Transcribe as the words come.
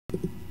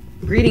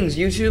Greetings,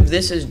 YouTube.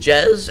 This is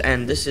Jez,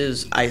 and this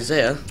is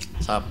Isaiah.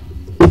 What's up?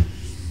 I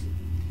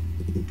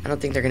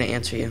don't think they're going to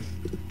answer you.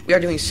 We are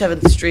doing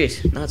 7th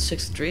Street, not 6th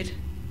Street,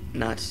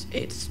 not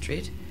 8th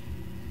Street.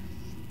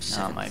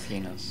 Not my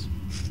penis.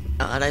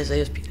 Not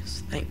Isaiah's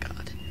penis. Thank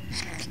God.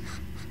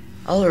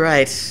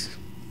 Alright.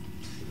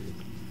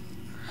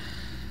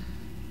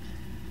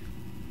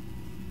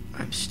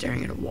 I'm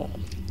staring at a wall.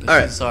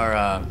 This is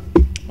our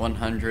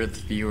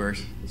 100th viewer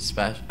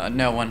special.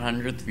 No,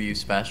 100th view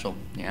special.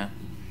 Yeah.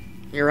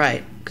 You're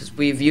right, because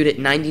we viewed it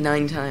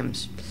 99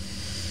 times.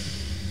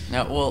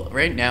 Now, well,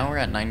 right now we're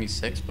at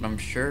 96, but I'm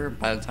sure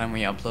by the time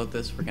we upload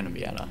this, we're gonna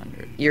be at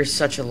 100. You're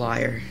such a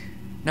liar.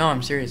 No,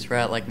 I'm serious. We're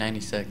at like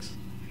 96.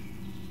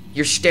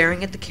 You're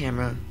staring at the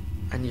camera,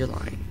 and you're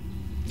lying.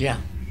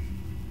 Yeah.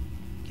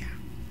 Yeah.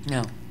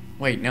 No.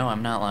 Wait, no,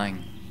 I'm not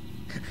lying.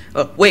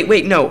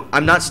 Wait, no,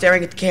 I'm not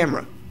staring at the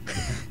camera.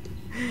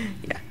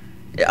 Yeah.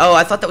 Oh,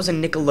 I thought that was a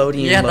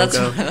Nickelodeon Yeah,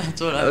 logo. that's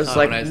what I was thought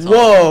like, when I saw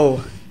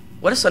whoa!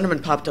 What if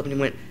Slenderman popped up and he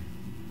went,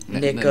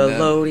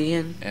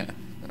 Nickelodeon? Yeah.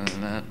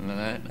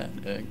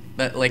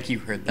 That, like you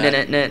heard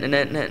that.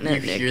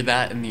 You hear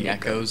that in the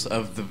echoes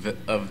of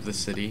the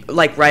city.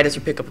 Like right as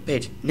you pick up a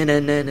page.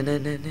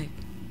 Nickelodeon.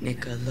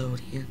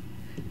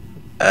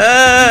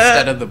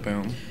 Instead of the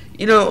boom.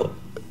 You know,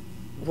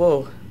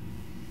 whoa.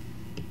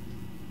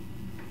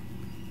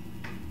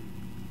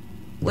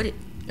 What?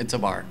 It's a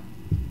bar.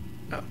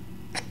 Oh.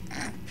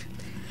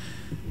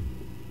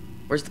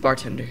 Where's the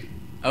bartender?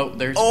 Oh,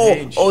 there's a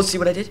page. Oh, see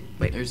what I did?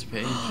 Wait. There's a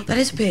page. That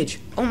is a page.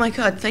 Oh my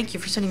God, thank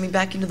you for sending me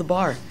back into the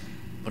bar.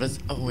 But it's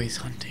always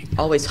hunting.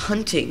 Always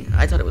hunting.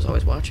 I thought it was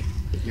always watching.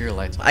 Your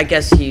lights on. I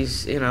guess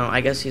he's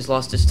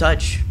lost his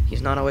touch.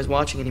 He's not always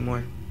watching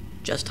anymore.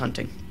 Just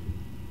hunting.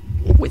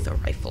 With a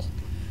rifle.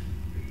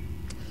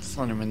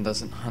 Slenderman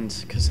doesn't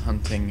hunt because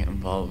hunting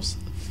involves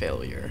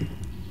failure.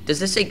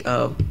 Does this say,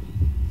 oh.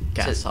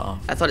 Gas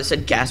off. I thought it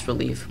said gas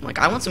relief. I'm like,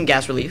 I want some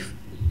gas relief.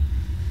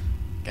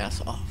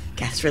 Gas off.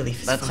 Gas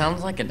relief is That fun.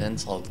 sounds like an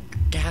insult.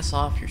 Gas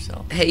off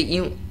yourself. Hey,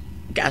 you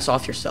gas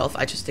off yourself?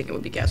 I just think it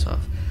would be gas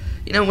off.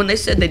 You know, when they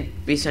said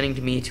they'd be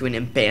sending me to an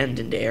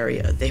abandoned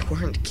area, they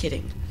weren't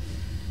kidding.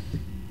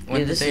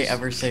 When did they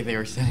ever say they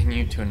were sending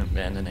you to an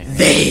abandoned area?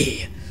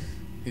 They!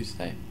 Who's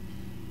they?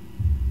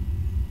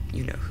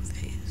 You know who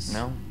they is.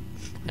 No,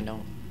 I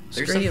don't.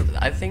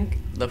 I think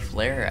the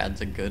flare adds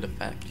a good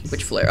effect.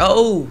 Which flare?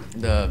 Oh!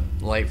 The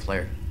light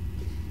flare.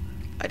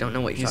 I don't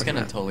know what you're talking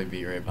about. He's gonna totally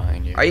be right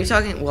behind you. Are you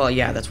talking? Well,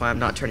 yeah, that's why I'm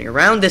not turning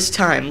around this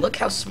time. Look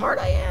how smart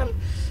I am.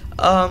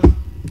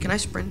 Can I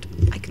sprint?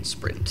 I can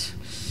sprint.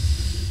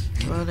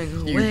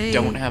 Running away. You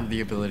don't have the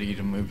ability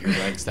to move your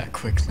legs that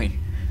quickly.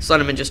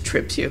 Slenderman just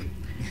trips you.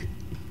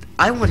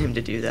 I want him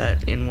to do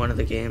that in one of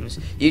the games.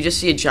 You just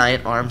see a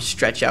giant arm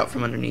stretch out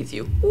from underneath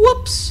you.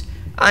 Whoops!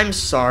 I'm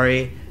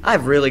sorry.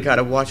 I've really got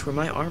to watch where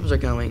my arms are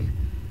going.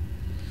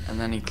 And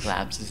then he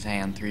claps his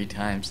hand 3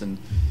 times and...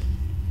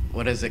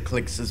 What is it?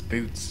 Clicks his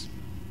boots.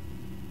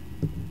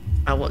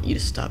 I want you to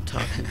stop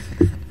talking.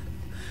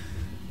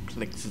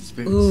 Clicks his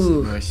boots.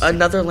 Ooh,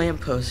 another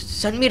lamppost.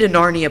 Send me to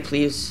Narnia,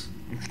 please.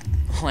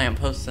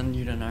 Lamppost send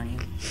you to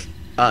Narnia?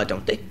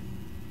 Don't they?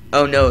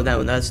 Oh, no,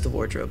 that's the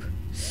wardrobe.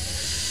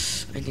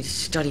 I need to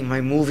study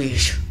my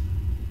movies.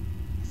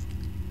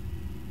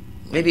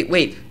 Maybe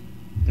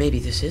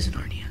this is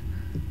Narnia.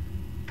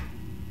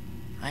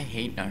 I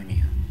hate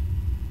Narnia.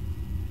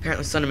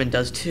 Apparently Slenderman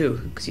does too,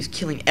 because he's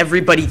killing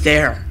everybody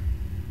there.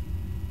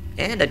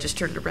 And I just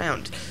turned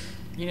around.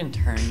 You didn't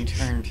turn, you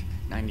turned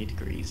 90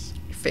 degrees.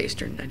 Your face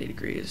turned 90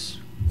 degrees.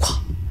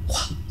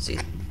 See?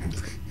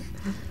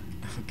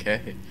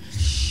 Okay.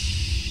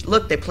 Shh.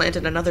 Look, they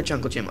planted another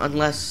jungle gym,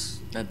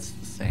 unless... That's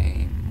the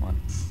same one.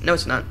 No,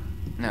 it's not.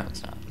 No,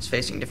 it's not. It's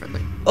facing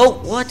differently.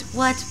 Oh, what?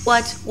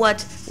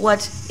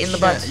 In the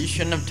butt. You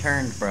shouldn't have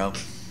turned, bro.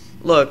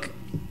 Look,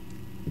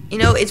 you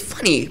know, it's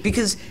funny,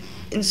 because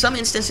in some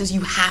instances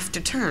you have to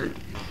turn.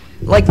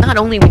 Like, not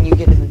only when you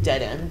get in the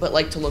dead end, but,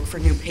 like, to look for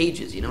new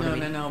pages, you know what I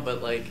mean? No,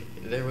 but, like,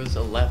 there was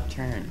a left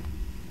turn.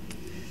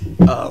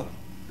 Oh.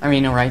 I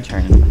mean, a right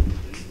turn.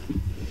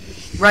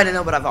 Right, I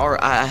know, but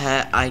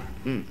I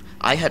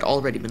had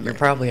already been there. You're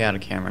probably out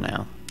of camera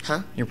now.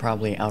 Huh? You're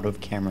probably out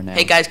of camera now.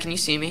 Hey, guys, can you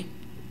see me?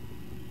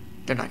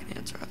 They're not going to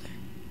answer, are they?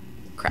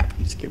 Crap.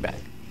 Just get back.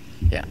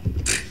 Yeah.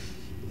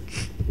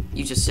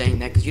 You just saying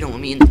that because you don't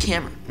want me in the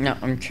camera. No,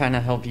 I'm trying to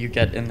help you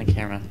get in the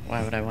camera.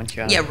 Why would I want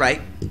you out? Yeah,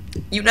 right.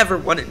 You never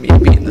wanted me to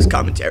be in this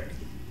commentary.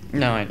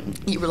 No, I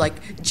didn't. You were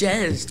like,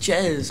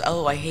 Jez,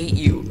 oh, I hate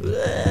you.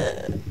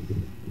 I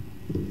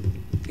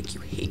think you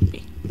hate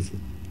me.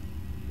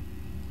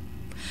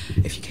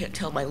 If you can't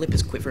tell, my lip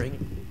is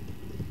quivering.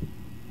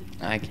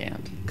 I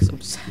can't. Because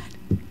I'm sad.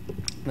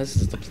 This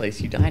is the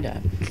place you died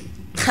at.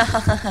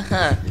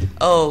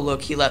 Oh,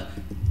 look, he left.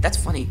 That's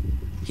funny.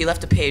 He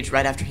left a page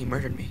right after he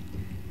murdered me.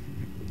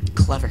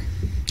 Clever.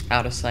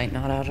 Out of sight,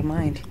 not out of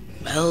mind.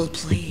 Well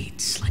played,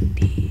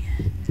 Slendy.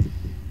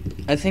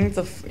 I think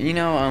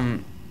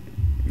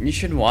you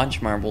should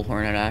watch Marble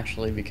Hornet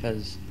actually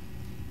because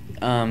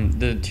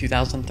the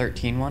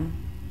 2013 one.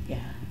 Yeah.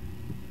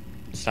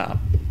 Stop.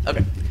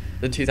 Okay.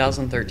 The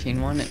 2013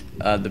 one,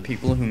 the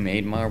people who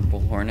made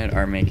Marble Hornet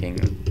are making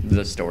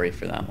the story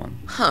for that one.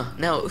 Huh.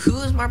 Now, who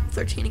is Marble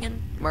 13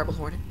 again? Marble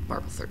Hornet?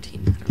 Marble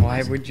 13. I don't know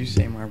Why would you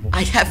say Marble?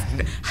 I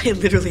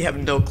literally have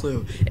no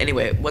clue.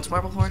 Anyway, what's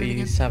Marble Hornet again?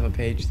 Please have a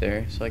page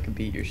there so I could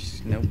beat your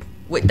Nope.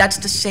 Wait, that's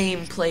the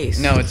same place.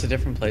 No, it's a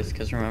different place,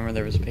 because remember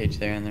there was a page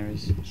there and there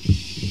was...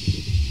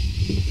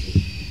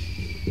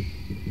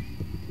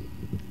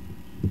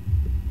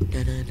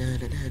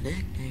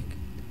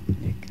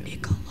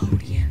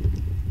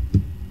 Nickelodeon.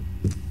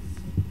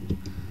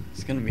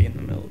 It's gonna be in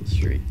the middle of the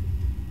street.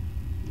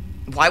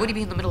 Why would he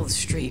be in the middle of the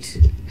street?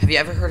 Have you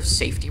ever heard of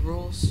safety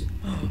rules?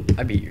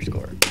 I beat your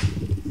score.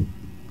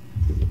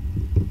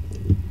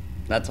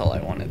 That's all I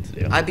wanted to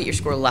do. I beat your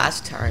score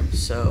last time,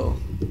 so...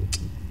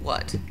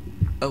 What?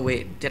 Oh,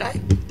 wait, did I?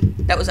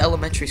 That was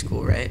elementary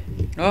school, right?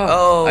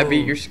 Oh, I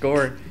beat your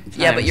score.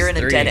 Yeah, but you're in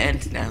a 3. dead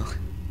end now.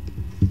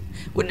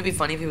 Wouldn't it be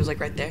funny if he was, like,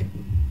 right there?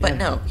 But Yeah.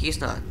 no,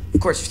 he's not. Of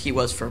course, he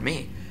was for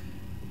me.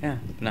 Yeah,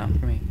 but not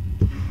for me.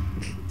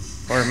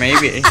 Or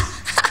maybe.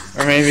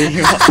 Or maybe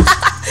he was.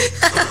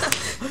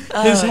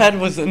 His head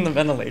was in the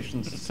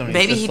ventilation system. He's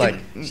Maybe just he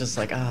like, didn't- just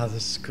like, this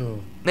is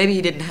cool. Maybe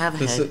he didn't have a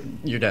This head. is,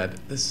 you're dead.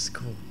 This is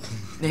cool.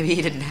 Maybe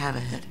he didn't have a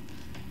head.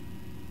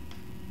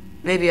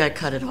 Maybe I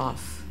cut it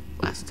off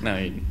last time.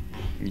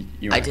 No,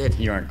 you I aren't, did.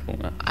 You aren't cool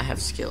enough. I have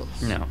skills.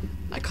 No.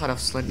 I cut off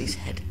Slendy's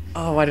head.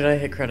 Oh, why did I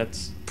hit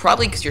credits?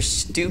 Probably because you're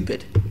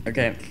stupid.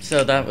 Okay,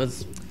 so that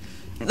was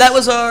That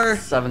was our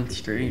 7th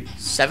Street.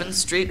 7th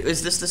Street.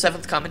 Is this the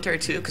 7th commentary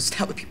too? Because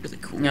that would be really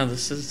cool. No,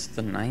 this is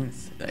the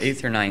 9th.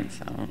 8th or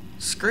 9th. I don't.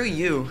 Screw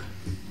you.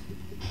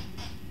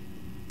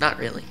 Not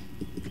really.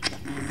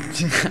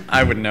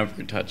 I would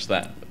never touch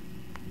that.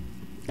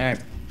 Alright.